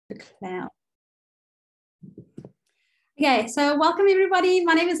the cloud. Okay, so welcome everybody.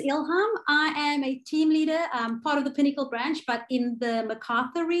 My name is Ilham. I am a team leader, part of the Pinnacle branch, but in the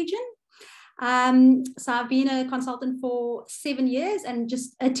MacArthur region. So I've been a consultant for 7 years and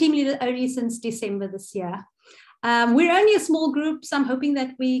just a team leader only since December this year. We're only a small group, so I'm hoping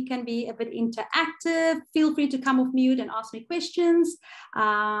that we can be a bit interactive. Feel free to come off mute and ask me questions,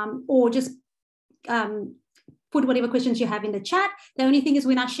 or just put whatever questions you have in the chat. The only thing is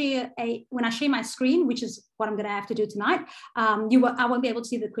when I share my screen, which is what I'm going to have to do tonight, I won't be able to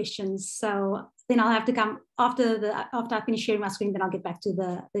see the questions. So then I'll have to come after I finish sharing my screen, then I'll get back to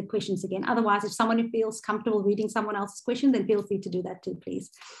the questions again. Otherwise, if someone feels comfortable reading someone else's question, then feel free to do that too,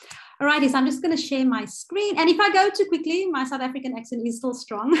 please. All righty, so I'm just going to share my screen. And if I go too quickly, my South African accent is still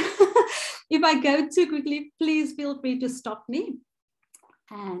strong. If I go too quickly, please feel free to stop me.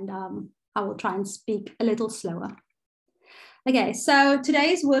 And I will try and speak a little slower. Okay, so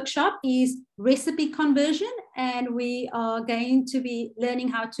today's workshop is recipe conversion, and we are going to be learning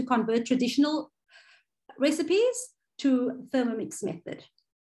how to convert traditional recipes to Thermomix method.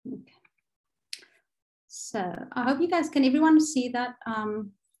 Okay. So I hope you guys, can everyone see that,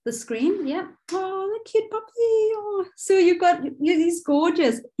 the screen? Yeah. Oh, the cute puppy. Oh, so he's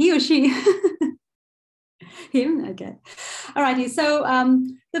gorgeous. He or she. Him? Okay. All righty. So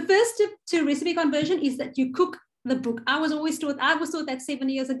the first step to recipe conversion is that you cook the book. I was taught that 7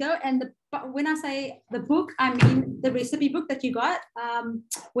 years ago. And when I say the book, I mean the recipe book that you got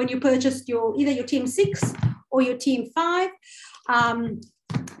when you purchased either your Team 6 or your Team 5.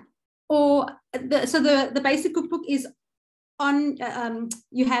 So the basic cookbook is on,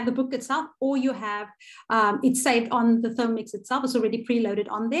 you have the book itself, or you have it's saved on the Thermomix itself. It's already preloaded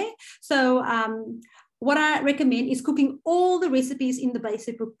on there. So what I recommend is cooking all the recipes in the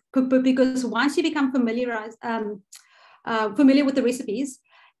basic cookbook, because once you become familiar with the recipes,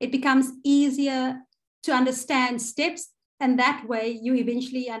 it becomes easier to understand steps, and that way you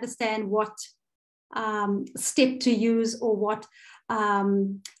eventually understand what step to use, or what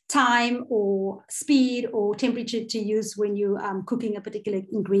time or speed or temperature to use when you're cooking a particular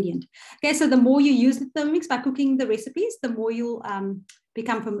ingredient. Okay, so the more you use the Thermomix by cooking the recipes, the more you'll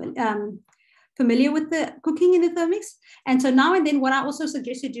become familiar with the cooking in the Thermomix. And so now and then, what I also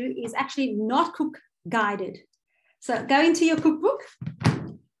suggest you do is actually not cook guided. So go into your cookbook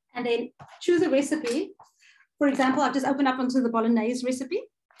and then choose a recipe. For example, I've just opened up onto the bolognese recipe,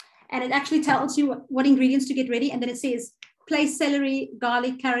 and it actually tells you what ingredients to get ready. And then it says, place celery,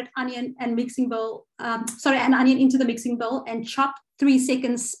 garlic, carrot, onion, and an onion into the mixing bowl and chop 3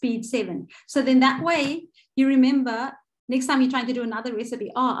 seconds, speed 7. So then that way you remember, next time you're trying to do another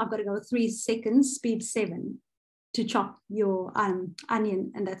recipe, I've got to go 3 seconds, speed 7 to chop your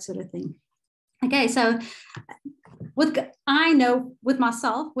onion and that sort of thing. Okay, so I know with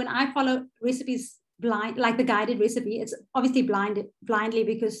myself, when I follow recipes blind, like the guided recipe, it's obviously blindly,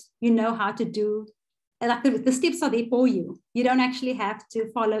 because you know how to do, like the steps are there for you. You don't actually have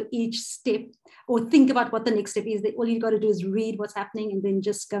to follow each step or think about what the next step is. All you've got to do is read what's happening and then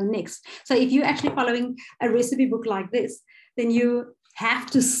just go next. So if you're actually following a recipe book like this, then you have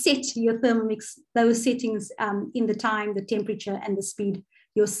to set your Thermomix, those settings in the time, the temperature, and the speed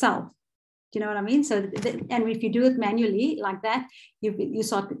yourself. Do you know what I mean? So, and if you do it manually like that,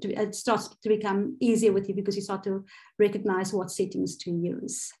 it starts to become easier with you, because you start to recognize what settings to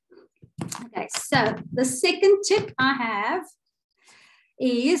use. Okay, so the second tip I have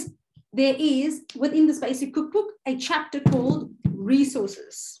is, there is within this basic cookbook a chapter called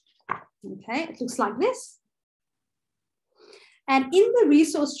resources. Okay, it looks like this. And in the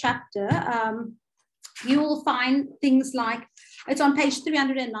resource chapter, you will find things like, it's on page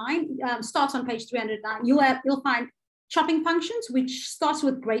 309, starts on page 309. You'll find chopping functions, which starts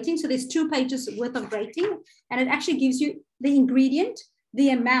with grating. So there's 2 pages worth of grating, and it actually gives you the ingredient, the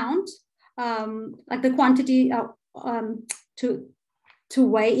amount, like the quantity to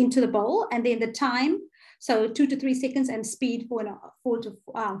weigh into the bowl, and then the time, so 2 to 3 seconds, and speed 4 to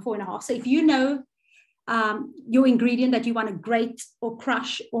 4.5. So if you know your ingredient that you want to grate or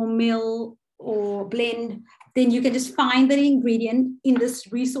crush or mill or blend, then you can just find the ingredient in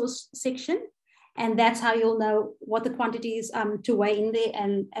this resource section, and that's how you'll know what the quantities to weigh in there,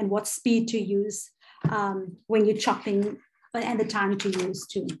 and what speed to use when you're chopping, and the time to use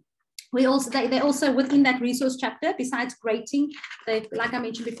too. They also within that resource chapter, besides grating, like I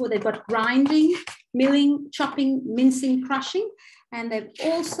mentioned before, they've got grinding, milling, chopping, mincing, crushing, and they've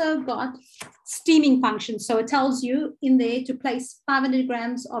also got steaming functions. So it tells you in there to place 500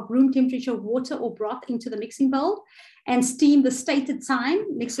 grams of room temperature water or broth into the mixing bowl and steam the stated time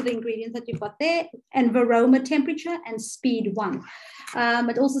next to the ingredients that you've got there, and varoma temperature and speed 1.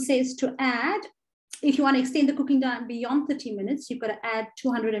 It also says to add, if you want to extend the cooking time beyond 30 minutes, you've got to add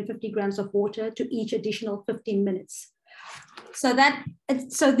 250 grams of water to each additional 15 minutes. So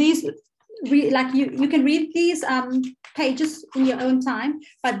these, like you can read these pages in your own time,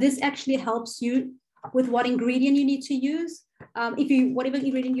 but this actually helps you with what ingredient you need to use. Whatever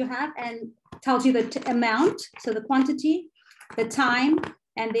ingredient you have, and tells you the amount, so the quantity, the time,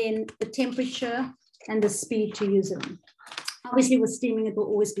 and then the temperature and the speed to use it. Obviously, with steaming, it will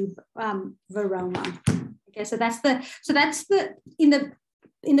always be Verona. Okay, so that's in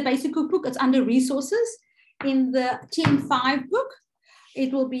the basic cookbook. It's under resources. In the TM5 book,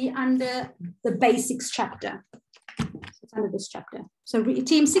 it will be under the basics chapter. It's under this chapter. So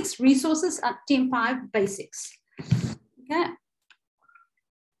TM6 resources, TM5 basics. Okay.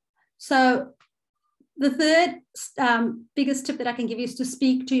 So the third biggest tip that I can give you is to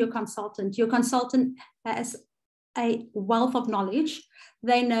speak to your consultant. Your consultant has a wealth of knowledge.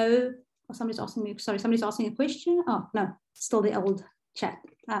 They know, somebody's asking a question. Oh, no, still the old chat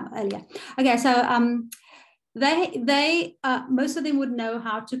earlier. Okay, so they most of them would know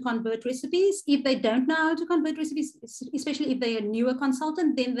how to convert recipes. If they don't know how to convert recipes, especially if they're a newer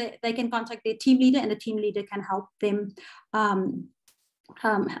consultant, then they can contact their team leader, and the team leader can help them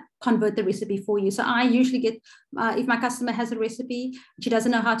convert the recipe for you. So I usually get, if my customer has a recipe, she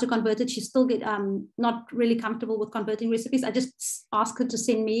doesn't know how to convert it, she still get not really comfortable with converting recipes, I just ask her to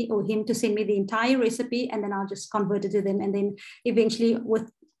send me, or him to send me, the entire recipe, and then I'll just convert it to them, and then eventually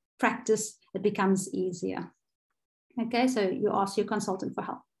with practice it becomes easier. Okay, so you ask your consultant for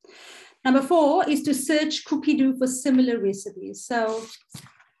help. Number 4 is to search Cookidoo for similar recipes. So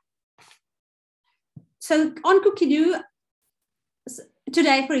on Cookidoo,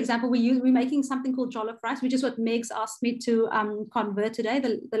 today, for example, we're making something called jollof rice, which is what Meg's asked me to convert today,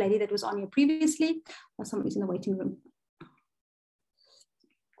 the lady that was on here previously. Oh, somebody's in the waiting room.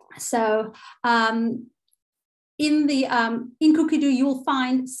 So in Cookidoo, you'll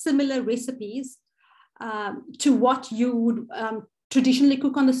find similar recipes to what you would traditionally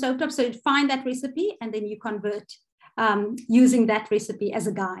cook on the stovetop. So you find that recipe, and then you convert using that recipe as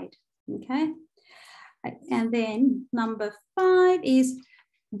a guide. Okay. And then number 5 is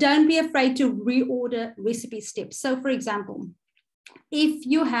don't be afraid to reorder recipe steps. So for example, if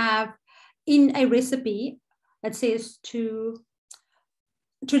you have in a recipe, it says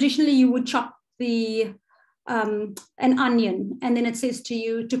traditionally you would chop an onion, and then it says to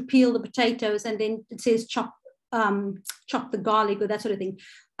you to peel the potatoes, and then it says chop the garlic, or that sort of thing.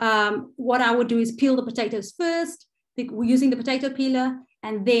 What I would do is peel the potatoes first, using the potato peeler,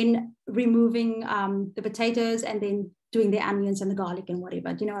 and then removing the potatoes, and then doing the onions and the garlic and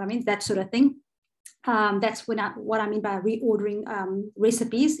whatever. Do you know what I mean? That sort of thing. That's what I mean by reordering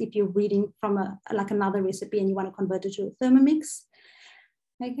recipes. If you're reading from like another recipe and you want to convert it to a Thermomix.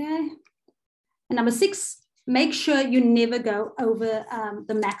 Okay. And number 6, make sure you never go over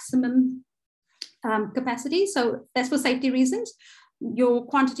the maximum capacity. So that's for safety reasons. Your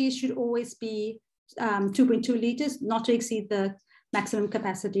quantities should always be 2.2 liters, not to exceed the maximum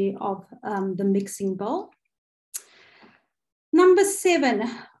capacity of the mixing bowl. Number 7,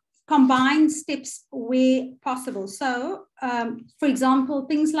 combine steps where possible. So, for example,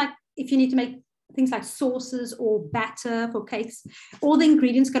 things like if you need to make things like sauces or batter for cakes, all the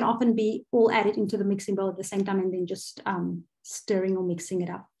ingredients can often be all added into the mixing bowl at the same time, and then just stirring or mixing it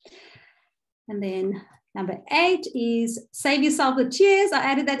up. And then number 8 is save yourself the tears. I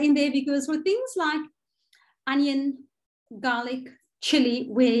added that in there because for things like onion, garlic, chili,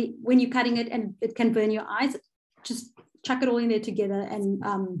 where when you're cutting it and it can burn your eyes, just chuck it all in there together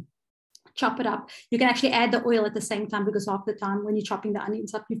and chop it up. You can actually add the oil at the same time, because half the time when you're chopping the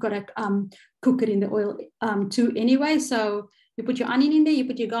onions up, you've got to cook it in the oil too anyway. So you put your onion in there, you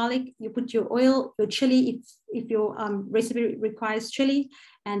put your garlic, you put your oil, your chili, if your recipe requires chili,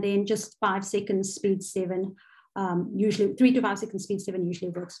 and then just 5 seconds, speed 7. Usually 3 to 5 seconds, speed 7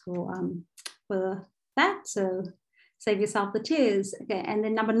 usually works for that. So save yourself the tears. Okay, and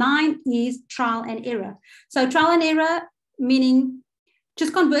then number 9 is trial and error. So trial and error, meaning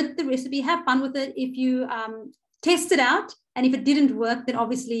just convert the recipe, have fun with it. If you test it out, and if it didn't work, then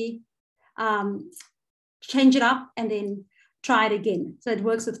obviously change it up and then try it again. So it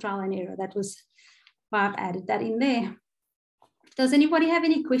works with trial and error. That was why I've added that in there. Does anybody have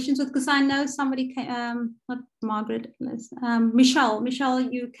any questions? Because I know somebody came, not Margaret, Michelle,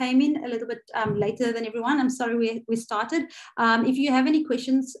 you came in a little bit later than everyone. I'm sorry we started. If you have any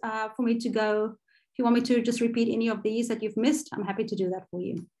questions for me to go, if you want me to just repeat any of these that you've missed, I'm happy to do that for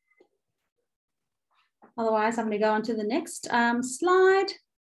you. Otherwise, I'm going to go on to the next slide.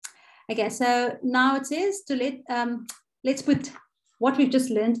 Okay, so now it says to let's put what we've just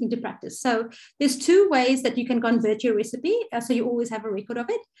learned into practice. So there's 2 ways that you can convert your recipe, so you always have a record of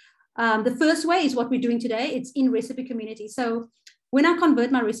it. The first way is what we're doing today. It's in recipe community. So when I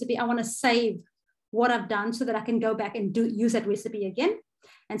convert my recipe, I want to save what I've done so that I can go back and use that recipe again.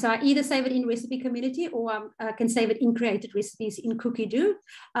 And so I either save it in recipe community, or I can save it in created recipes in Cookidoo.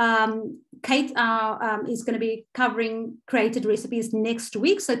 Kate is going to be covering created recipes next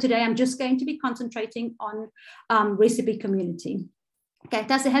week. So today I'm just going to be concentrating on recipe community. Okay,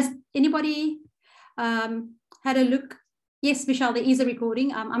 has anybody had a look? Yes, Michelle, there is a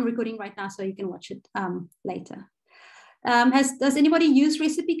recording. I'm recording right now, so you can watch it later. Does anybody use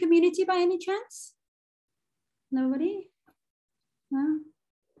recipe community by any chance? Nobody? No?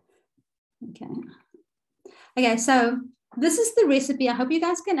 Okay, so this is the recipe. I hope you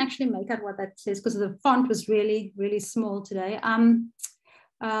guys can actually make out what that says, because the font was really, really small today.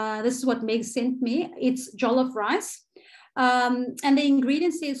 This is what Meg sent me. It's jollof rice. And the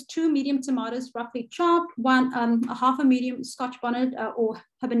ingredient says 2 medium tomatoes, roughly chopped, half a medium Scotch bonnet or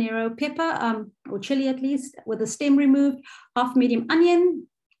habanero pepper, or chili at least, with the stem removed, half medium onion,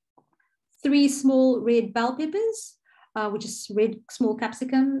 3 small red bell peppers, which is red small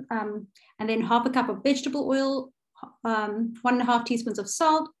capsicum, and then half a cup of vegetable oil, 1.5 teaspoons of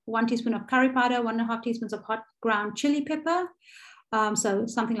salt, 1 teaspoon of curry powder, 1.5 teaspoons of hot ground chili pepper, so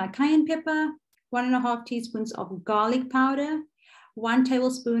something like cayenne pepper, 1.5 teaspoons of garlic powder, 1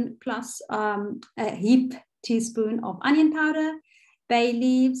 tablespoon plus a heaped teaspoon of onion powder, bay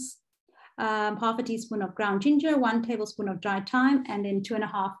leaves, half a teaspoon of ground ginger, 1 tablespoon of dried thyme, and then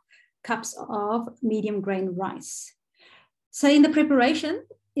 2.5 cups of medium grain rice. So in the preparation,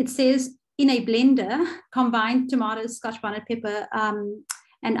 it says in a blender, combine tomatoes, Scotch bonnet pepper,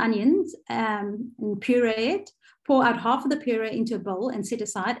 and onions, and puree it. Pour out half of the puree into a bowl and set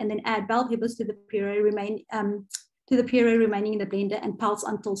aside, and then add bell peppers to the puree remaining in the blender and pulse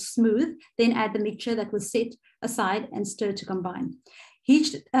until smooth. Then add the mixture that was set aside and stir to combine.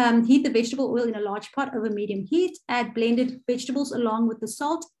 Heat the vegetable oil in a large pot over medium heat. Add blended vegetables along with the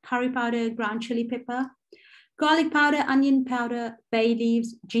salt, curry powder, ground chili pepper, garlic powder, onion powder, bay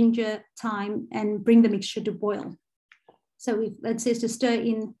leaves, ginger, thyme, and bring the mixture to boil. So it says to stir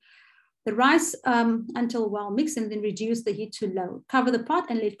in the rice until well mixed, and then reduce the heat to low. Cover the pot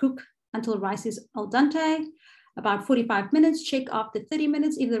and let cook until rice is al dente, about 45 minutes. Check after 30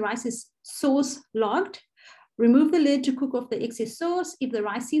 minutes if the rice is sauce logged. Remove the lid to cook off the excess sauce. If the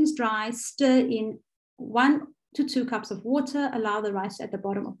rice seems dry, stir in 1 to 2 cups of water. Allow the rice at the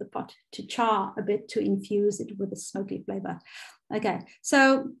bottom of the pot to char a bit to infuse it with a smoky flavor. Okay,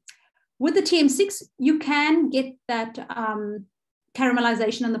 so with the TM6, you can get that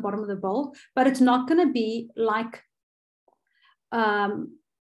caramelization on the bottom of the bowl, but it's not going to be like, I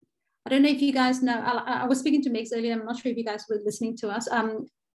don't know if you guys know, I was speaking to Megs earlier, I'm not sure if you guys were listening to us.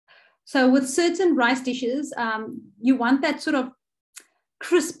 So with certain rice dishes, you want that sort of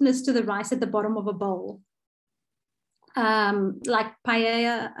crispness to the rice at the bottom of a bowl, like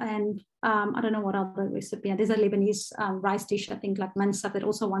paella, and I don't know what other recipe. There's a Lebanese rice dish, I think, like mansaf, that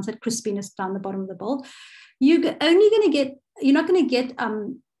also wants that crispiness down the bottom of the bowl. You're not going to get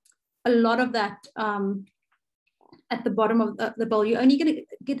a lot of that at the bottom of the bowl. You're only going to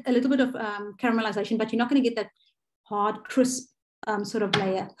get a little bit of caramelization, but you're not going to get that hard, crisp sort of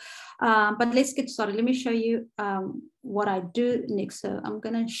layer. But let's get started. Let me show you what I do next. So I'm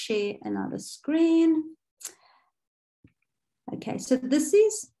going to share another screen. Okay, so this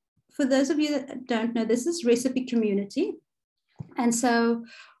is, for those of you that don't know, this is Recipe Community. And so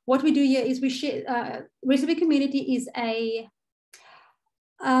what we do here is we share, Recipe Community is a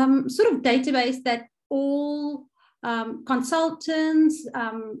sort of database that all consultants,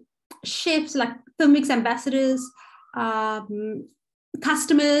 chefs, like Thermomix ambassadors,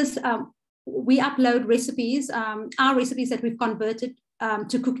 customers, we upload recipes, our recipes that we've converted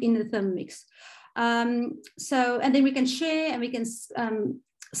to cook in the Thermomix. So, and then we can share and we can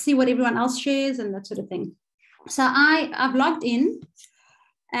see what everyone else shares and that sort of thing. So I've logged in,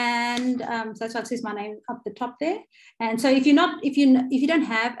 and so that's why it says my name up the top there. And so if you don't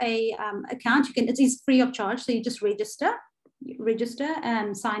have a account, it is free of charge. So you just register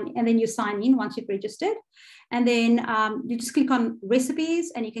and sign, and then you sign in once you've registered, and then you just click on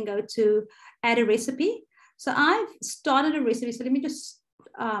recipes, and you can go to add a recipe. So I've started a recipe. So let me just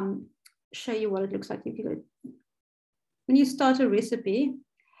show you what it looks like. If you go, when you start a recipe,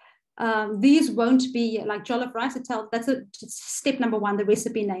 these won't be like jollof rice itself. That's step number 1, the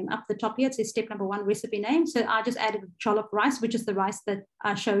recipe name. Up the top here, it says step number 1, recipe name. So I just added jollof rice, which is the rice that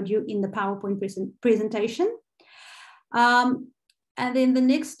I showed you in the PowerPoint presentation. And then the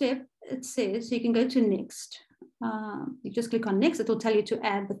next step, it says, so you can go to next. You just click on next. It will tell you to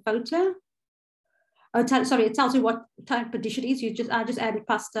add the photo. Sorry, it tells you what type of dish it is. I just added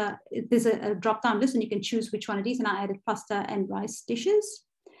pasta. There's a drop-down list, and you can choose which one it is. And I added pasta and rice dishes.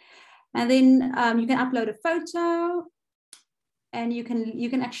 And then you can upload a photo, and you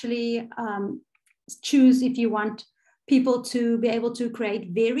can actually choose if you want people to be able to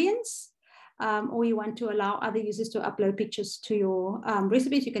create variants, or you want to allow other users to upload pictures to your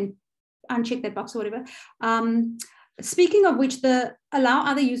recipes. You can uncheck that box or whatever. Speaking of which, allow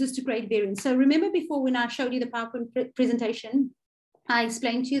other users to create variants. So remember before when I showed you the PowerPoint presentation, I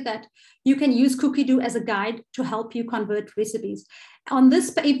explained to you that you can use Cookidoo as a guide to help you convert recipes. On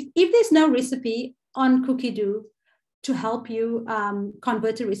this, if there's no recipe on Cookidoo to help you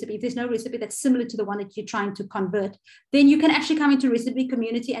convert a recipe, if there's no recipe that's similar to the one that you're trying to convert, then you can actually come into recipe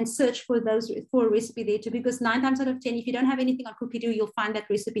community and search for a recipe there too, because 9 times out of 10, if you don't have anything on Cookidoo, you'll find that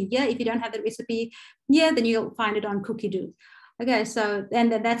recipe here. If you don't have the recipe here, then you'll find it on Cookidoo. Okay, so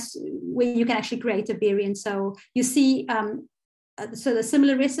and that's where you can actually create a variant. So you see, so the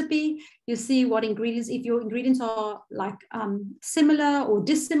similar recipe, you see what ingredients, if your ingredients are like similar or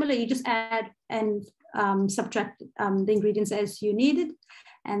dissimilar, you just add and subtract the ingredients as you needed,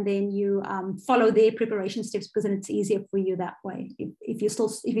 and then you follow their preparation steps, because then it's easier for you that way if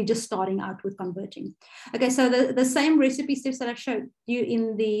you're just starting out with converting. Okay, so the same recipe steps that I showed you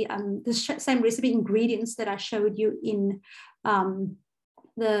in the same recipe ingredients that I showed you in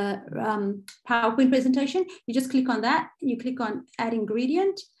the PowerPoint presentation, you just click on that, you click on add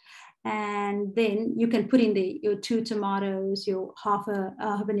ingredient, and then you can put in your 2 tomatoes, your half a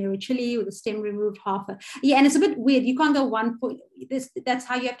habanero chili with the stem removed, and it's a bit weird, you can't go 1 point, that's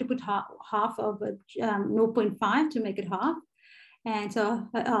how you have to put half of a 0.5 to make it half. And so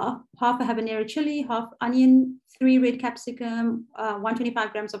half a habanero chili, half onion, 3 red capsicum,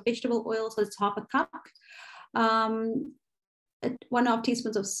 125 grams of vegetable oil, so it's half a cup, 1.5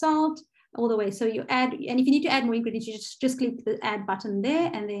 teaspoons of salt, all the way. So you add, and if you need to add more ingredients, you just click the add button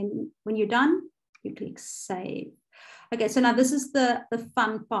there, and then when you're done, you click save. Okay, so now this is the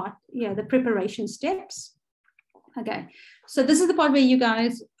fun part, the preparation steps. Okay, so this is the part where you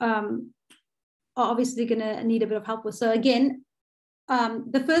guys are obviously going to need a bit of help with. So again,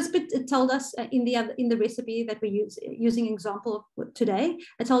 the first bit, it told us in the recipe that we're using example of today,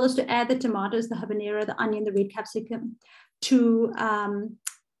 it told us to add the tomatoes, the habanero, the onion, the red capsicum to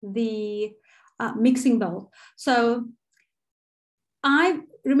the mixing bowl. So I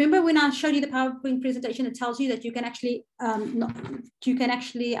remember when I showed you the PowerPoint presentation, it tells you that you can actually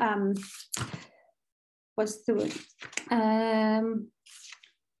what's the word?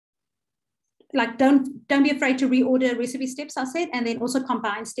 Like don't be afraid to reorder recipe steps, I said, and then also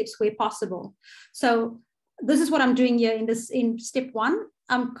combine steps where possible. So this is what I'm doing here in step 1.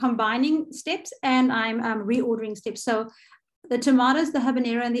 I'm combining steps and I'm reordering steps. So the tomatoes, the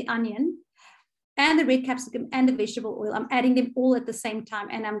habanero, and the onion, and the red capsicum and the vegetable oil, I'm adding them all at the same time,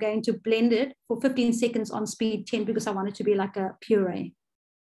 and I'm going to blend it for 15 seconds on speed 10 because I want it to be like a puree.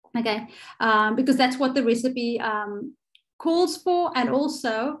 Okay, because that's what the recipe calls for. And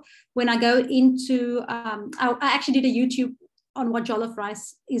also when I go into, I actually did a YouTube on what jollof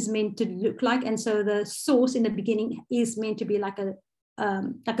rice is meant to look like. And so the sauce in the beginning is meant to be like a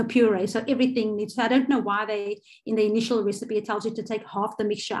puree. So everything needs, I don't know why in the initial recipe, it tells you to take half the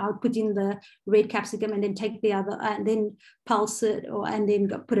mixture out, put in the red capsicum, and then take the other, and then pulse it, and then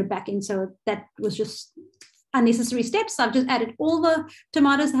put it back in. So that was just unnecessary steps. So I've just added all the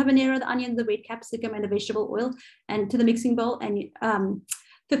tomatoes, the habanero, the onion, the red capsicum, and the vegetable oil, and to the mixing bowl, and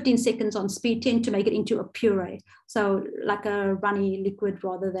 15 seconds on speed 10 to make it into a puree. So like a runny liquid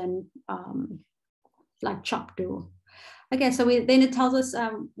rather than like chopped dough. Okay, so then it tells us,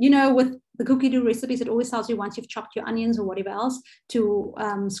 with the Cookidoo recipes, it always tells you once you've chopped your onions or whatever else to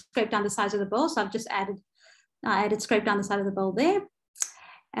scrape down the sides of the bowl. So I've just added scrape down the side of the bowl there.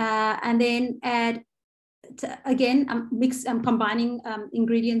 And then again, I'm combining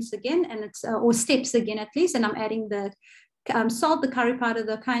ingredients again, and it's, or steps again at least, and I'm adding the salt, the curry powder,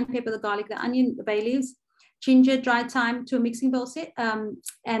 the cayenne pepper, the garlic, the onion, the bay leaves, ginger, dry thyme to a mixing bowl set, and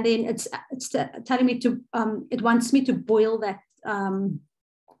then it's telling me to, it wants me to boil that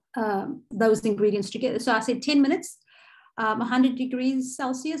those ingredients together. So I said 10 minutes, 100 degrees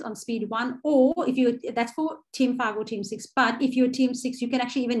Celsius on speed 1, or that's for team 5 or team 6. But if you're team 6, you can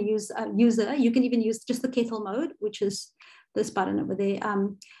actually even use you can even use just the kettle mode, which is this button over there.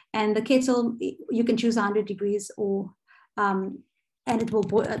 And the kettle, you can choose 100 degrees or and it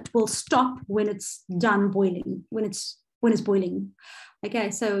will stop when it's done boiling, when it's boiling.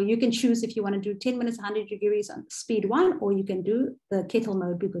 Okay, so you can choose if you want to do 10 minutes, 100 degrees on speed 1, or you can do the kettle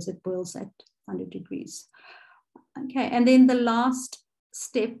mode because it boils at 100 degrees. Okay, and then the last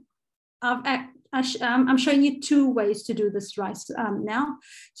step, I'm showing you 2 ways to do this rice now.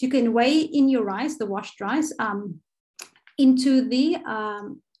 So you can weigh in your rice, the washed rice, into the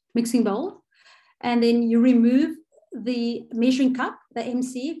mixing bowl, and then you remove the measuring cup, the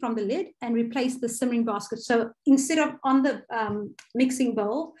MC, from the lid and replace the simmering basket. So instead of on the mixing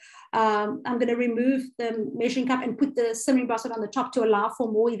bowl, I'm going to remove the measuring cup and put the simmering basket on the top to allow for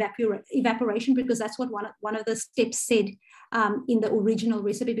more evaporation, because that's what one of the steps said in the original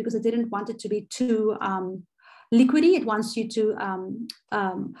recipe, because it didn't want it to be too liquidy. It wants you to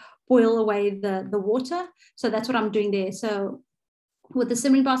boil away the water. So that's what I'm doing there. So with the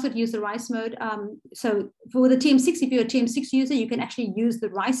simmering basket, use the rice mode. So for the TM6, if you're a TM6 user, you can actually use the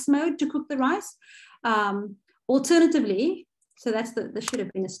rice mode to cook the rice. Alternatively, so that's there should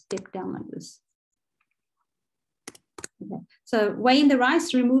have been a step down like this. Okay. So weigh in the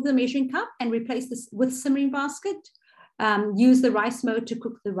rice, remove the measuring cup and replace this with simmering basket. Use the rice mode to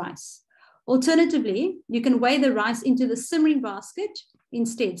cook the rice. Alternatively, you can weigh the rice into the simmering basket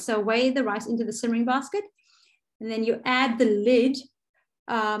instead. So weigh the rice into the simmering basket, and then you add the lid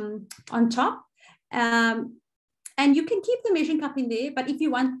on top, and you can keep the measuring cup in there, but if you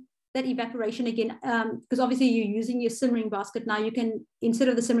want that evaporation again, because obviously you're using your simmering basket now, you can, instead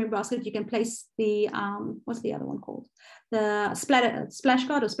of the simmering basket, you can place the what's the other one called, the splash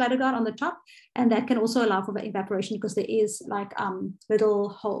guard or splatter guard on the top, and that can also allow for the evaporation, because there is like little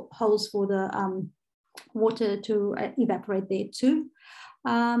holes for the water to evaporate there too.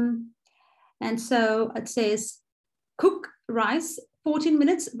 And so it says cook rice 14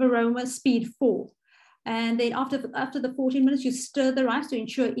 minutes, Varoma speed 4. And then after the 14 minutes, you stir the rice to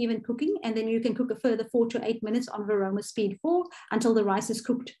ensure even cooking. And then you can cook a further 4 to 8 minutes on Varoma speed 4 until the rice is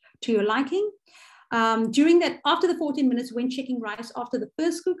cooked to your liking. During that, after the 14 minutes, when checking rice after the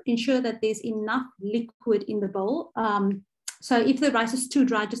first cook, ensure that there's enough liquid in the bowl. So if the rice is too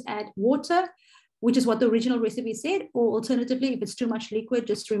dry, just add water, which is what the original recipe said, or alternatively, if it's too much liquid,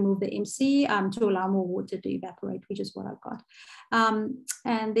 just remove the MC to allow more water to evaporate, which is what I've got.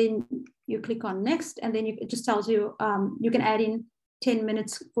 And then you click on next, and then it just tells you, you can add in 10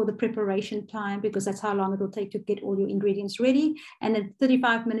 minutes for the preparation time, because that's how long it will take to get all your ingredients ready. And then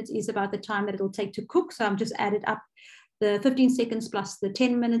 35 minutes is about the time that it will take to cook. So I'm just added up the 15 seconds plus the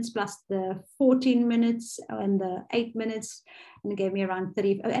 10 minutes plus the 14 minutes and the 8 minutes, and it gave me around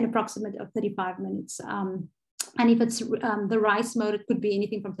an approximate of 35 minutes. And if it's the rice mode, it could be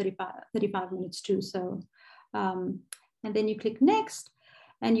anything from 35 minutes too. So, and then you click next,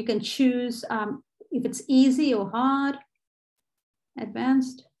 and you can choose if it's easy or hard,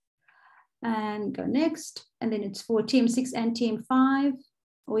 advanced, and go next. And then it's for TM6 and TM5.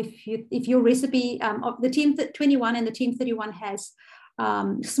 Or if your recipe, the Team 21 and the Team 31 has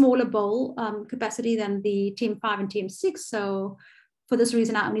smaller bowl capacity than the Team 5 and Team 6. So for this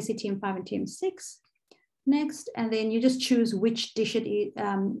reason, I only see Team 5 and Team 6. Next, and then you just choose which dish it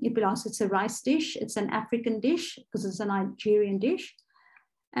belongs. It's a rice dish. It's an African dish because it's a Nigerian dish.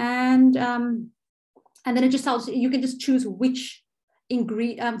 And then it just tells you can just choose which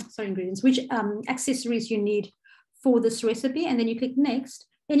which accessories you need for this recipe. And then you click next.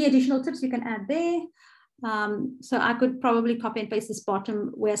 Any additional tips you can add there. So I could probably copy and paste this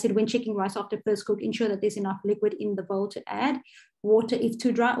bottom where I said when checking rice after first cook, ensure that there's enough liquid in the bowl to add. Water if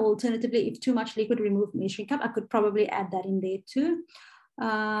too dry, or alternatively, if too much liquid, remove measuring cup. I could probably add that in there too.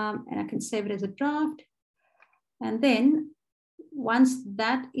 And I can save it as a draft. And then once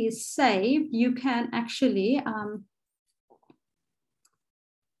that is saved, you can actually,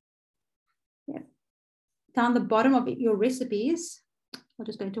 down the bottom of your recipes, I'll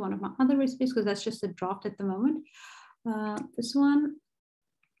just go into one of my other recipes because that's just a draft at the moment. This one.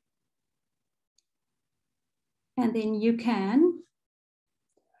 And then you can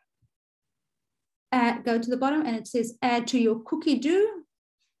go to the bottom and it says add to your Cookidoo.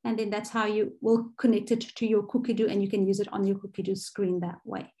 And then that's how you will connect it to your Cookidoo, and you can use it on your Cookidoo screen that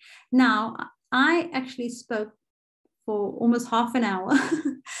way. Now, I actually spoke for almost half an hour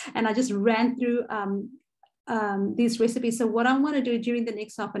and I just ran through these recipes. So what I want to do during the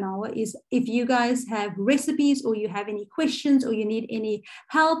next half an hour is, if you guys have recipes or you have any questions or you need any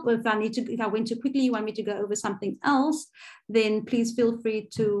help, or if I went too quickly, you want me to go over something else, then please feel free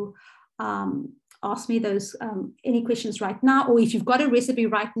to ask me those any questions right now. Or if you've got a recipe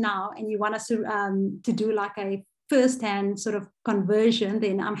right now and you want us to do like a first-hand sort of conversion,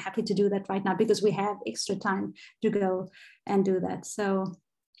 then I'm happy to do that right now because we have extra time to go and do that. So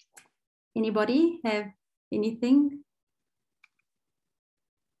anybody have anything?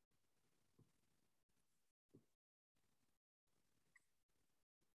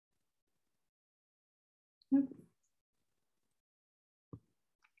 Nope.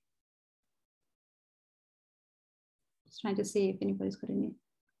 Just trying to see if anybody's got any.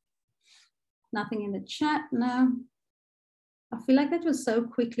 Nothing in the chat, no. I feel like that was so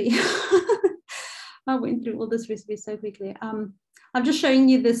quickly. I went through all this recipe so quickly. I'm just showing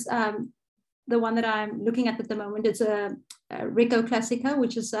you this, the one that I'm looking at the moment. It's a Rico Classica,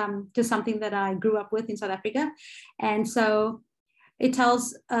 which is just something that I grew up with in South Africa. And so it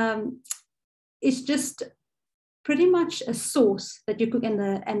tells, it's just pretty much a sauce that you cook in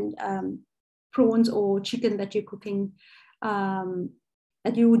and prawns or chicken that you're cooking,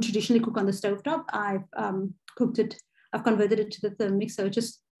 that you would traditionally cook on the stovetop. I've cooked it, I've converted it to the Thermomix, so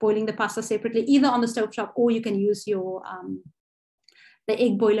just boiling the pasta separately, either on the stovetop, or you can use your the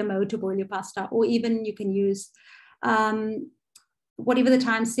egg boiler mode to boil your pasta, or even you can use whatever the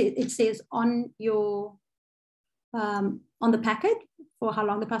time it says on your on the packet for how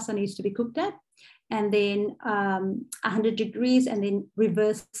long the pasta needs to be cooked at, and then 100 degrees, and then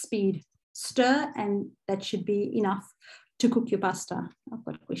reverse speed, stir, and that should be enough to cook your pasta. I've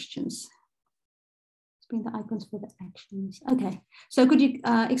got questions. Explain the icons for the actions. Okay, so could you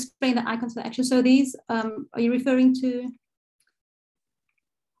explain the icons for the actions? So these, are you referring to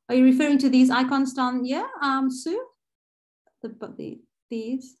these icons down here, Sue?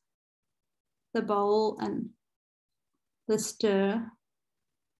 These, the bowl and the stir.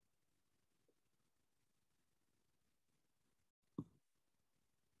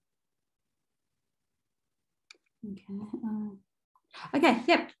 Okay. Okay.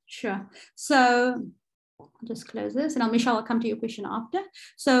 Yep. Sure. So I'll just close this, and Michelle, I'll come to your question after.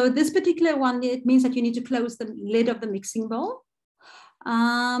 So this particular one, it means that you need to close the lid of the mixing bowl.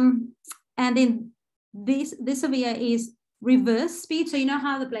 And then this over here is reverse speed. So you know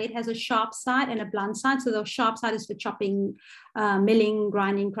how the blade has a sharp side and a blunt side. So the sharp side is for chopping, milling,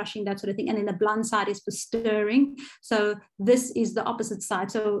 grinding, crushing, that sort of thing. And then the blunt side is for stirring. So this is the opposite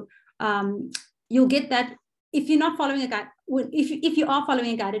side. So you'll get that if you're not following a guide. If you are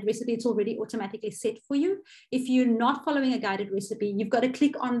following a guided recipe, it's already automatically set for you. If you're not following a guided recipe, you've got to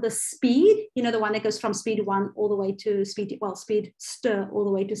click on the speed, you know, the one that goes from speed 1 all the way to speed stir all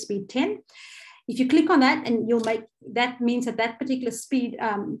the way to speed 10. If you click on that, and that means at that particular speed,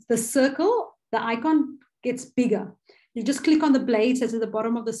 the circle, the icon gets bigger. You just click on the blades that's at the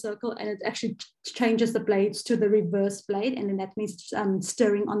bottom of the circle, and it actually changes the blades to the reverse blade. And then that means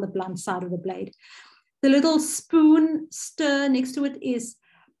stirring on the blunt side of the blade. The little spoon stir next to it is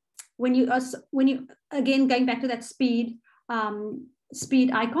when you again, going back to that speed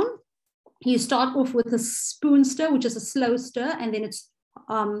icon, you start off with a spoon stir, which is a slow stir, and then it's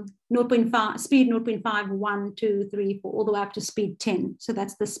 0.5 speed 0.5, 1, 2, 3, 4, all the way up to speed 10. So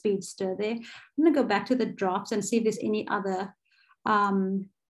that's the speed stir there. I'm going to go back to the drafts and see if there's any other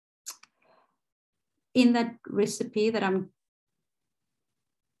in that recipe that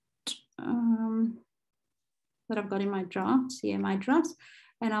that I've got in my drafts. Here, my drafts,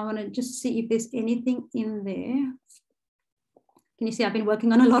 and I want to just see if there's anything in there. Can you see I've been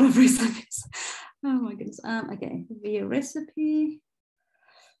working on a lot of recipes? Oh my goodness. Okay, via recipe.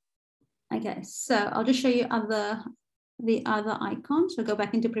 Okay, so I'll just show you the other icons. So go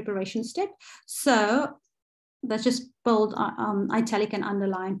back into preparation step. So that's just bold, italic, and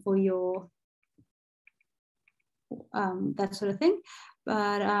underline for your that sort of thing.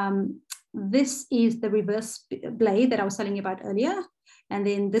 But this is the reverse blade that I was telling you about earlier. And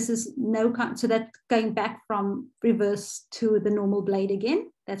then this is so that's going back from reverse to the normal blade again.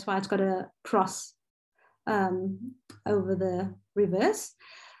 That's why it's got a cross over the reverse.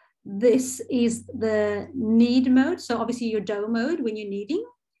 This is the knead mode. So obviously your dough mode when you're kneading.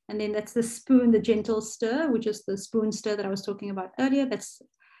 And then that's the spoon, the gentle stir, which is the spoon stir that I was talking about earlier. That's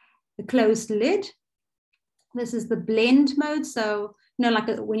the closed lid. This is the blend mode. So, you know, like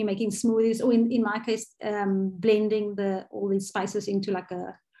when you're making smoothies, or in my case, blending all these spices into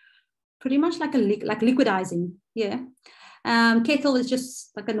pretty much like liquidizing. Yeah. Kettle is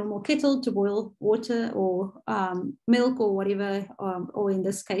just like a normal kettle to boil water or milk or whatever, or in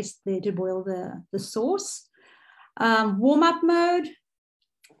this case, there to boil the sauce. Warm-up mode,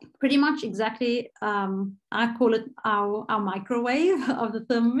 pretty much exactly, I call it our microwave of the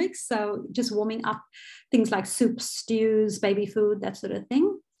Thermomix. So just warming up things like soups, stews, baby food, that sort of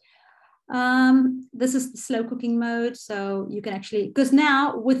thing. This is the slow cooking mode. So you can actually, because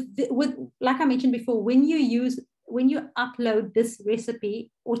now with like I mentioned before, when you upload this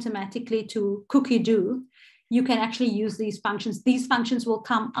recipe automatically to Cookidoo, you can actually use these functions. These functions will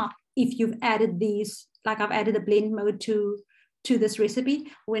come up if you've added these, like I've added a blend mode to this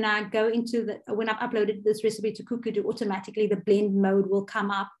recipe. When I when I've uploaded this recipe to Cookidoo, automatically the blend mode will come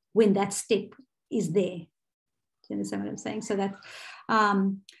up when that step is there. Do you understand what I'm saying? So that,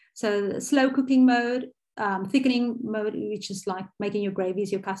 so the slow cooking mode, thickening mode, which is like making your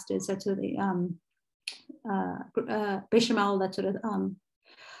gravies, your custards, that sort of bechamel, that sort of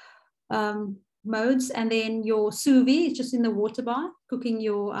modes. And then your sous vide is just in the water bath, cooking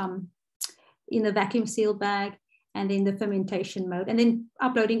your in the vacuum sealed bag, and then the fermentation mode, and then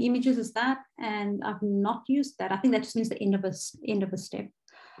uploading images is that. And I've not used that. I think that just means the end of a step.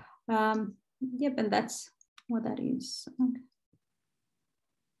 Yep, and that's what that is. Okay.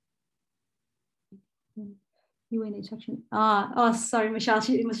 UN instruction. Oh, sorry, Michelle.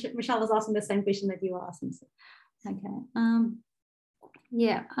 Michelle was asking the same question that you were asking. So, okay.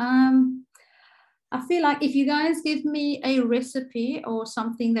 Yeah. I feel like if you guys give me a recipe or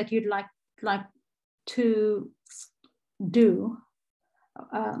something that you'd like to do,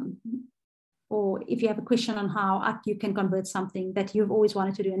 or if you have a question on how you can convert something that you've always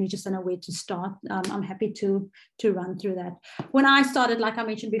wanted to do and you just don't know where to start, I'm happy to run through that. When I started, like I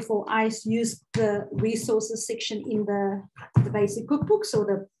mentioned before, I used the resources section in the basic cookbooks,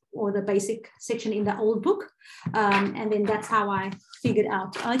 or the basic section in the old book, and then that's how I figured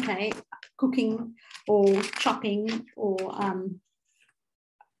out, okay, cooking or chopping, or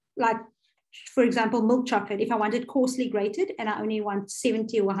like, for example, milk chocolate. If I want it coarsely grated and I only want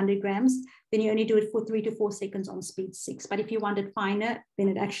 70 or 100 grams, then you only do it for 3 to 4 seconds on speed 6. But if you want it finer, then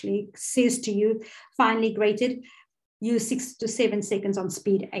it actually says to you, finely grated, use 6 to 7 seconds on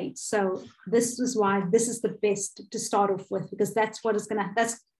speed 8. So this is why this is the best to start off with, because that's what is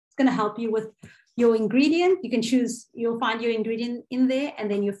that's gonna help you with your ingredient. You can choose, you'll find your ingredient in there, and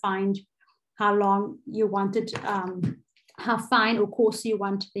then you find how long you want it, how fine or coarse you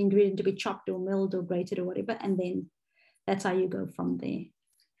want the ingredient to be chopped or milled or grated or whatever, and then that's how you go from there.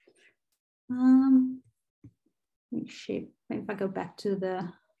 Let me share. Maybe if I go back to the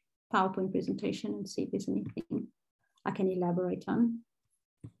PowerPoint presentation and see if there's anything I can elaborate on.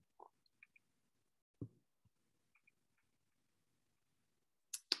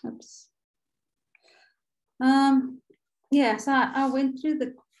 Oops. Yeah, so I went through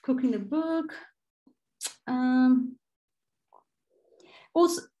the cooking the book.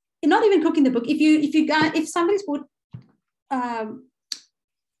 Also, not even cooking the book. If somebody's bought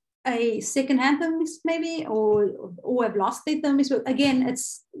a second-hand Thermomix maybe, or have lost their Thermomix, again,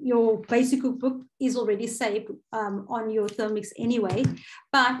 it's your basic cookbook is already saved on your Thermomix anyway.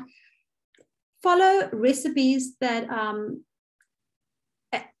 But follow recipes that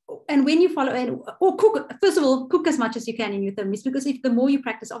and when you follow, or cook, first of all, cook as much as you can in your Thermomix, because if the more you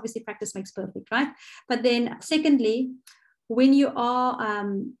practice, obviously practice makes perfect, right? But then secondly, when you are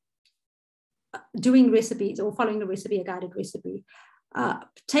doing recipes or following a recipe, a guided recipe,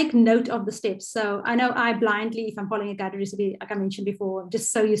 take note of the steps. So I know I blindly, if I'm following a guided recipe, like I mentioned before, I'm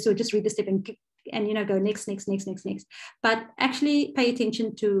just so used to just read the step and go next. But actually pay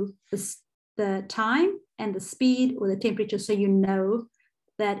attention to the time and the speed or the temperature, so you know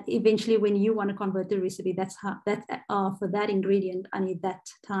that eventually when you want to convert the recipe, that's how for that ingredient, I need that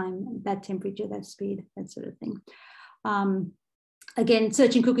time, that temperature, that speed, that sort of thing. Again,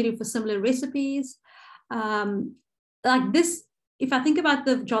 searching Cookidoo for similar recipes. Like this, if I think about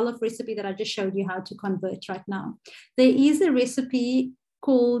the jollof recipe that I just showed you how to convert right now, there is a recipe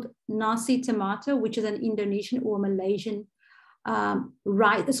called nasi tomato, which is an Indonesian or Malaysian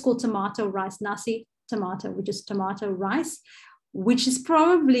rice. It's called tomato rice, nasi tomato, which is tomato rice, which is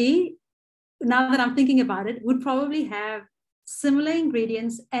probably, now that I'm thinking about it, would probably have similar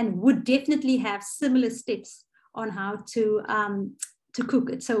ingredients and would definitely have similar steps on how to cook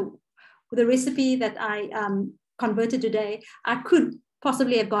it. So the recipe that I converted today, I could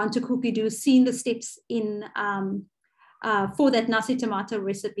possibly have gone to Cookidoo, seen the steps in for that nasi tomato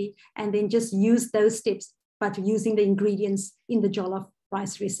recipe, and then just use those steps, but using the ingredients in the jollof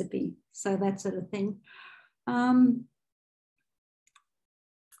rice recipe. So that sort of thing.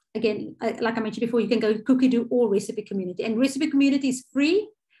 Again, like I mentioned before, you can go Cookidoo or Recipe Community. And Recipe Community is free.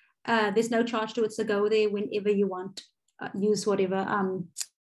 There's no charge to it, so go there whenever you want. Use whatever,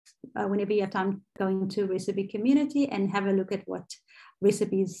 whenever you have time, going to Recipe Community and have a look at what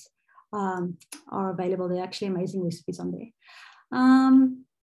recipes are available. There are actually amazing recipes on there.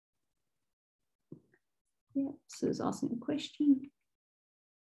 Yeah, so it's asking a question.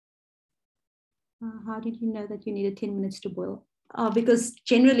 How did you know that you needed 10 minutes to boil? Because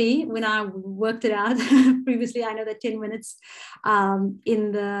generally, when I worked it out previously, I know that 10 minutes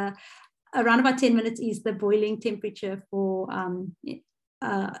around about 10 minutes is the boiling temperature for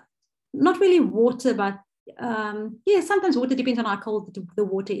not really water, but yeah, sometimes water, depends on how cold the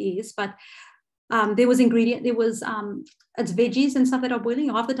water is. But there was it's veggies and stuff that are boiling.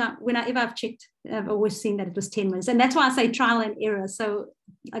 Half the time, whenever I've checked, I've always seen that it was 10 minutes. And that's why I say trial and error. So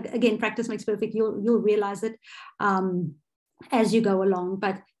again, practice makes perfect. You'll realize it as you go along.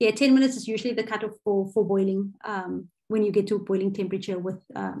 But yeah, 10 minutes is usually the cutoff for boiling when you get to boiling temperature with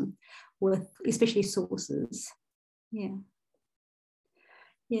especially sauces. Yeah.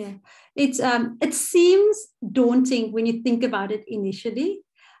 Yeah, it seems daunting when you think about it initially.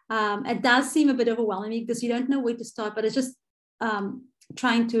 It does seem a bit overwhelming because you don't know where to start, but it's just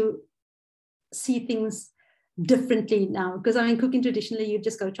trying to see things differently now. Because I mean, cooking traditionally, you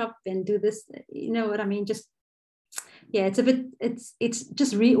just go chop and do this. You know what I mean? Just yeah, it's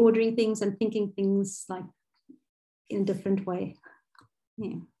just reordering things and thinking things like in a different way.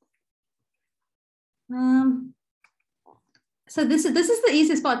 Yeah. So this is the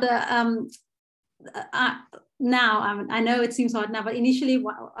easiest part. Now I know it seems hard now, but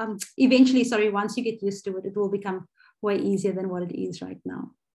eventually, sorry, once you get used to it, it will become way easier than what it is right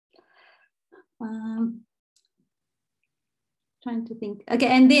now. Trying to think. Okay,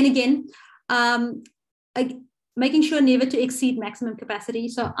 and then again, making sure never to exceed maximum capacity.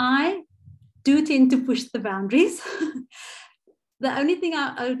 So I do tend to push the boundaries. The only thing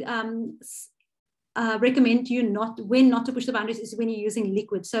I would recommend you not to push the boundaries is when you're using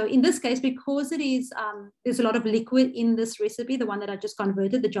liquid. So in this case, because it is there's a lot of liquid in this recipe, the one that I just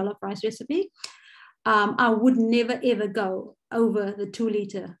converted, the jollof rice recipe, I would never ever go over the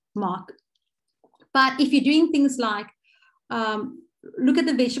 2-liter mark. But if you're doing things like look at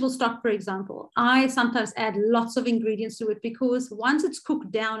the vegetable stock, for example, I sometimes add lots of ingredients to it because once it's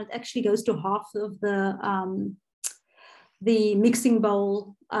cooked down, it actually goes to half of the mixing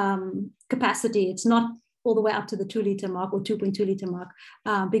bowl capacity. It's not all the way up to the 2-liter mark or 2.2-liter mark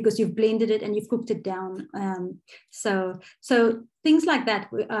because you've blended it and you've cooked it down. So things like that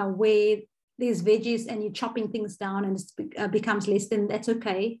where there's veggies and you're chopping things down and it becomes less, then that's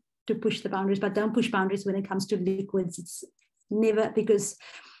okay to push the boundaries, but don't push boundaries when it comes to liquids. It's never, because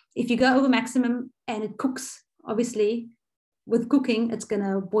if you go over maximum and it cooks, obviously with cooking, it's going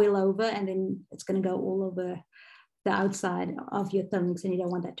to boil over and then it's going to go all over the outside of your Thermomix, and you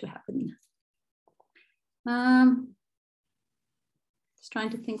don't want that to happen. Just trying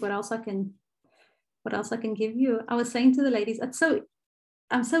to think what else I can give you. I was saying to the ladies,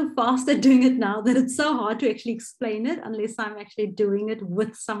 I'm so fast at doing it now that it's so hard to actually explain it unless I'm actually doing it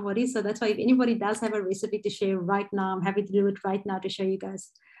with somebody. So that's why if anybody does have a recipe to share right now, I'm happy to do it right now to show you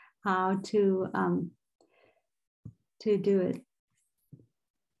guys how to do it.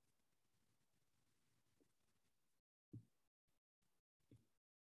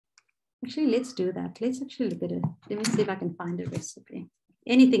 Actually, let's do that. Let's actually look at it. Let me see if I can find a recipe.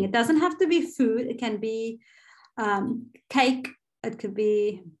 Anything. It doesn't have to be food. It can be cake. It could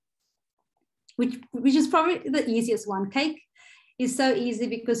be, which is probably the easiest one. Cake is so easy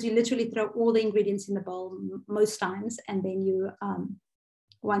because you literally throw all the ingredients in the bowl most times. And then you,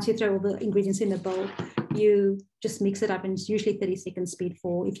 once you throw all the ingredients in the bowl, you just mix it up, and it's usually 30-second speed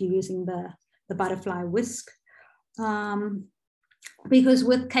for if you're using the butterfly whisk. Because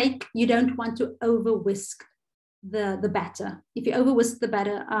with cake, you don't want to over whisk the batter. If you over whisk the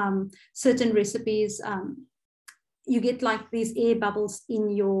batter, certain recipes, you get like these air bubbles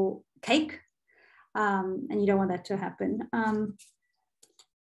in your cake, and you don't want that to happen.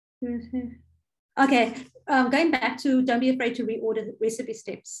 Okay, going back to don't be afraid to reorder recipe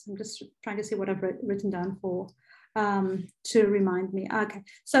steps. I'm just trying to see what I've written down for to remind me. Okay,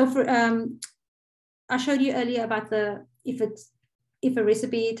 so for I showed you earlier about if a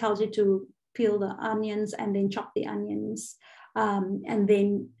recipe tells you to peel the onions and then chop the onions, and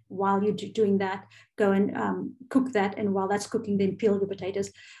then while you're doing that, go and cook that, and while that's cooking, then peel the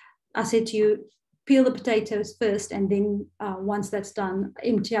potatoes. I said to you, peel the potatoes first, and then once that's done,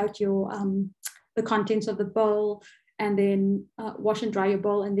 empty out your the contents of the bowl, and then wash and dry your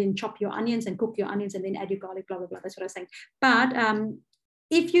bowl, and then chop your onions and cook your onions, and then add your garlic, blah, blah, blah. That's what I was saying. But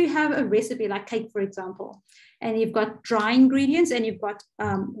if you have a recipe like cake, for example, and you've got dry ingredients and you've got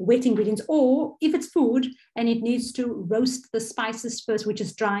wet ingredients, or if it's food and it needs to roast the spices first, which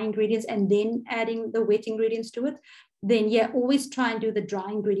is dry ingredients, and then adding the wet ingredients to it, then yeah, always try and do the dry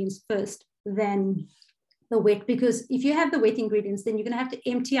ingredients first, then the wet, because if you have the wet ingredients, then you're going to have to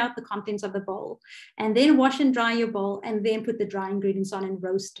empty out the contents of the bowl and then wash and dry your bowl and then put the dry ingredients on and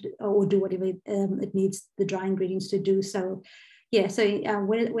roast or do whatever it needs the dry ingredients to do. So yeah, so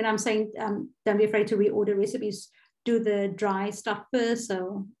when I'm saying don't be afraid to reorder recipes, do the dry stuff first.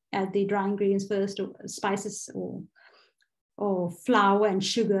 So add the dry ingredients first, or spices or flour and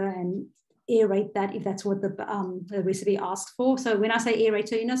sugar and aerate that if that's what the recipe asks for. So when I say aerate,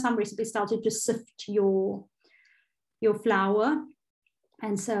 so you know some recipes start to just sift your flour,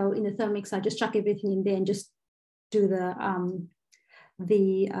 and so in the Thermomix I just chuck everything in there and just do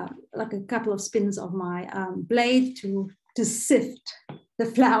like a couple of spins of my blade to sift the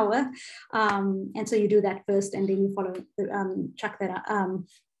flour, and so you do that first, and then you follow chuck that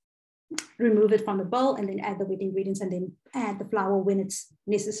remove it from the bowl, and then add the wet ingredients, and then add the flour when it's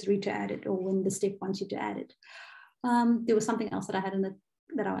necessary to add it, or when the step wants you to add it. There was something else that I had in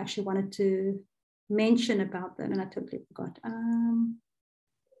that I actually wanted to mention about that, and I totally forgot.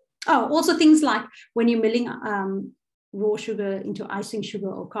 Also things like when you're milling raw sugar into icing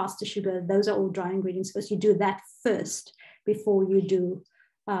sugar or caster sugar, those are all dry ingredients first. You do that first before you do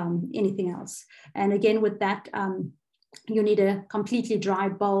anything else. And again, with that, you need a completely dry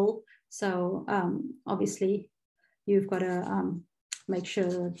bowl. So obviously you've got to make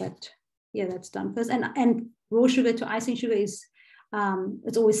sure that, yeah, that's done first. And raw sugar to icing sugar is,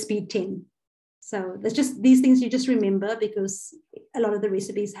 it's always speed 10. So there's just these things you just remember because a lot of the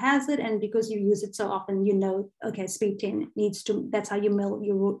recipes has it, and because you use it so often, you know, okay, speed 10 needs to, that's how you melt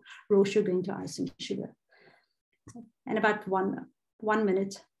your raw sugar into icing sugar. And about one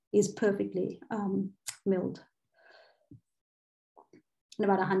minute is perfectly milled. And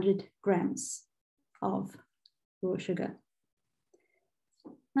about 100 grams of raw sugar.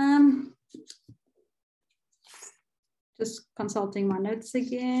 Just consulting my notes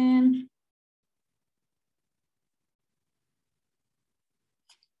again.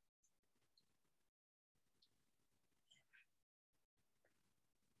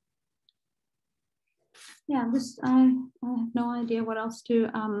 Yeah, I have no idea what else to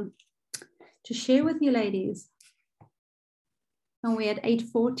share with you ladies. And we're at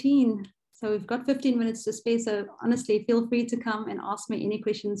 8:14, so we've got 15 minutes to spare. So honestly, feel free to come and ask me any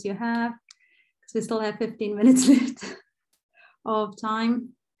questions you have, because we still have 15 minutes left of time.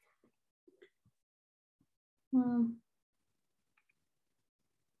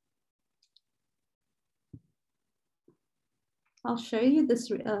 I'll show you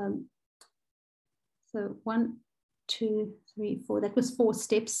this. So 1, 2, 3, 4. That was 4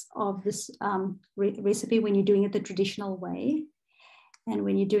 steps of this recipe when you're doing it the traditional way. And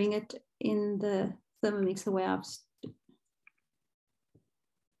when you're doing it in the Thermomix, the way I've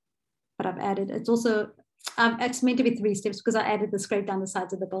added, it's also, it's meant to be 3 steps because I added the scrape down the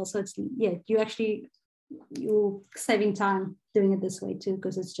sides of the bowl. So it's, yeah, you're saving time doing it this way too,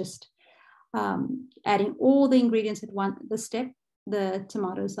 because it's just adding all the ingredients at the step, the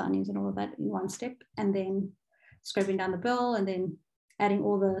tomatoes, the onions and all of that in one step, and then scraping down the bowl, and then adding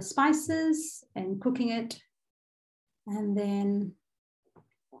all the spices and cooking it, and then,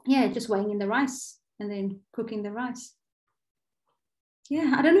 yeah, just weighing in the rice and then cooking the rice.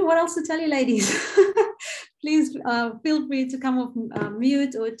 Yeah, I don't know what else to tell you, ladies. Please feel free to come off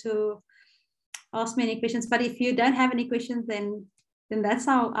mute or to ask me any questions. But if you don't have any questions, then that's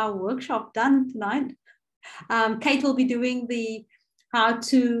our workshop done tonight. Kate will be doing the how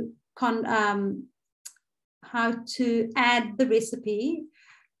to add the recipe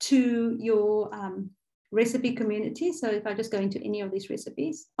to your recipe community. So if I just go into any of these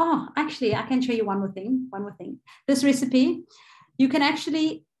recipes, actually I can show you one more thing. This recipe, you can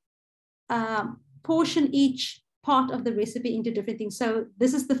actually portion each part of the recipe into different things. So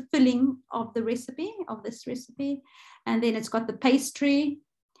this is the filling of the recipe, of this recipe, and then it's got the pastry,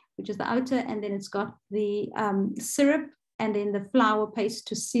 which is the outer, and then it's got the syrup, and then the flour paste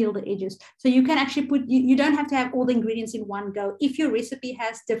to seal the edges. So you can actually you don't have to have all the ingredients in one go. If your recipe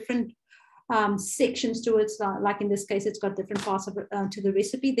has different sections to it, like in this case, it's got different parts of to the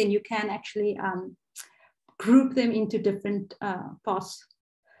recipe, then you can actually group them into different parts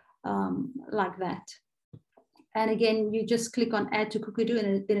like that. And again, you just click on add to Cookidoo,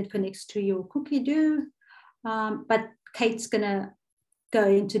 and then it connects to your Cookidoo. But Kate's gonna go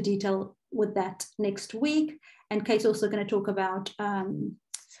into detail with that next week. And Kate's also going to talk about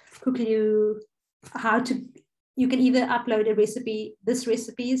Cookidoo, you can either upload a recipe, this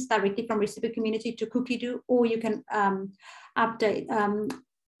recipes directly from recipe community to Cookidoo, or you can update,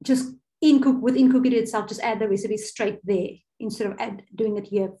 just within Cookidoo itself, just add the recipe straight there instead of doing it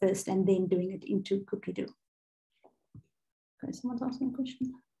here first and then doing it into Cookidoo. Okay, someone's asking a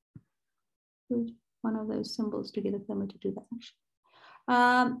question. Good. One of those symbols to get a thermo to do that actually.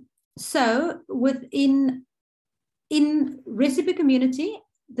 So in recipe community,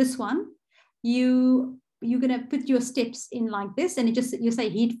 this one, you're gonna put your steps in like this, and you say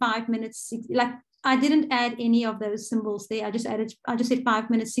heat 5 minutes, 60, like I didn't add any of those symbols there. I just said 5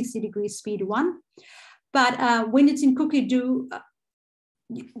 minutes, 60 degrees, speed 1. But when it's in Cookidoo,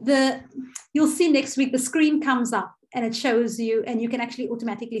 you'll see next week the screen comes up and it shows you, and you can actually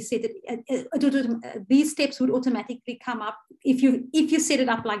automatically set it. These steps would automatically come up if you set it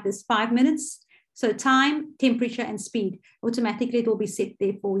up like this: 5 minutes. So time, temperature, and speed. Automatically, it will be set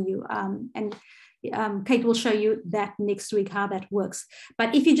there for you. And Kate will show you that next week how that works.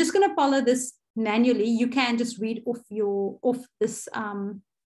 But if you're just going to follow this manually, you can just read off this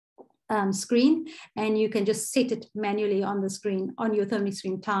screen, and you can just set it manually on the screen, on your Thermomix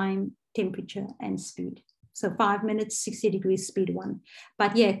screen: time, temperature, and speed. So 5 minutes, 60 degrees, speed 1.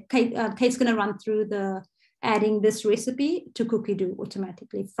 But yeah, Kate's going to run through adding this recipe to Cookidoo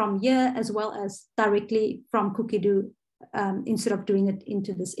automatically from here, as well as directly from Cookidoo, instead of doing it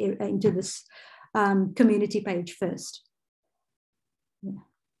into this community page first. Yeah.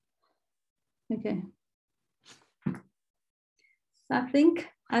 Okay. So I think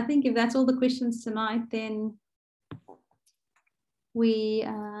if that's all the questions tonight, then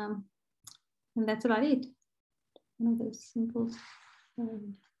and that's about it. One of those symbols.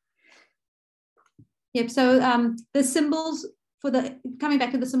 Yep. So the symbols coming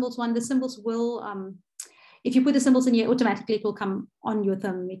back to the symbols one, the symbols will, if you put the symbols in here, automatically it will come on your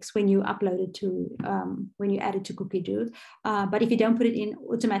Thermomix when you upload it to, when you add it to Cookidoo. But if you don't put it in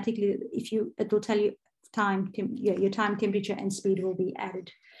automatically, it will tell you your time, temperature, and speed will be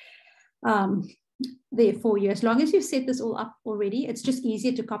added there for you. As long as you've set this all up already, it's just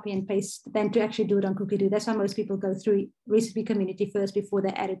easier to copy and paste than to actually do it on Cookidoo. That's why most people go through Recipe Community first before they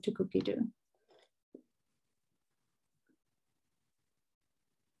add it to Cookidoo.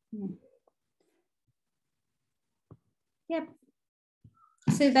 Yep.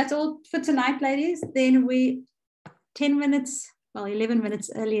 So that's all for tonight, ladies. Then 11 minutes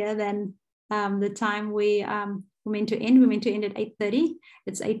earlier than the time we were meant to end. We're meant to end at 8:30.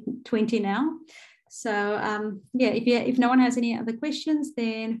 It's 8:20 now. So yeah, if no one has any other questions,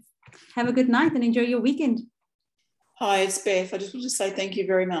 then have a good night and enjoy your weekend. Hi, it's Beth. I just want to say thank you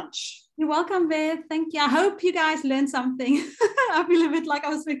very much. You're welcome, Beth. Thank you. I hope you guys learned something. I feel a bit like I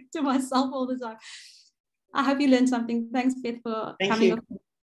was speaking to myself all the time. I hope you learned something. Thanks, Beth, for coming. Thank you.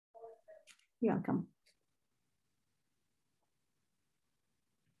 You're welcome.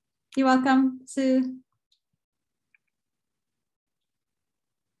 You're welcome, Sue.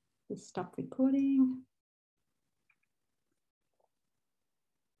 Just stop recording.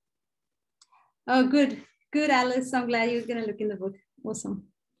 Oh, good. Good, Alice. I'm glad you're going to look in the book. Awesome.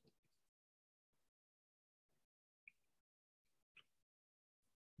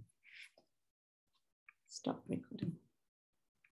 Stop recording.